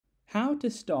How to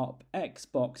stop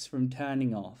Xbox from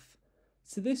turning off.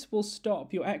 So this will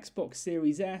stop your Xbox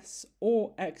Series S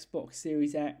or Xbox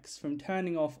Series X from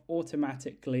turning off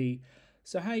automatically.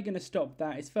 So how you're going to stop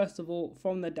that is, first of all,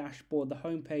 from the dashboard, the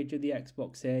home page of the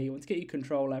Xbox here, you want to get your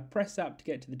controller, press up to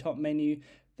get to the top menu,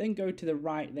 then go to the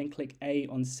right, then click A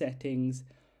on settings.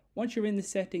 Once you're in the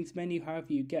settings menu,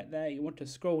 however you get there, you want to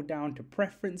scroll down to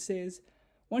preferences.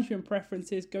 Once you're in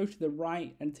preferences, go to the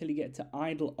right until you get to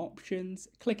idle options.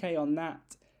 Click A on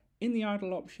that. In the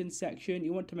idle options section,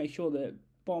 you want to make sure that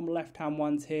bottom left hand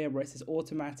one's here where it says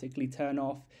automatically turn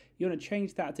off. You want to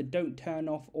change that to don't turn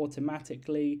off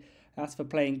automatically. That's for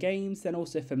playing games. Then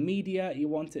also for media, you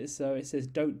want it so it says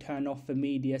don't turn off for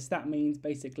media. So that means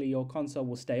basically your console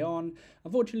will stay on.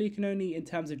 Unfortunately, you can only, in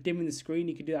terms of dimming the screen,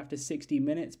 you can do that after 60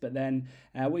 minutes. But then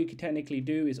what you could technically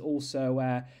do is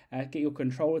also get your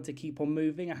controller to keep on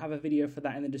moving. I have a video for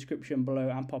that in the description below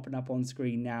and popping up on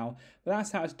screen now. But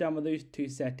that's how it's done with those two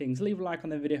settings. Leave a like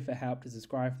on the video if it helped, and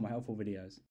subscribe for more helpful videos.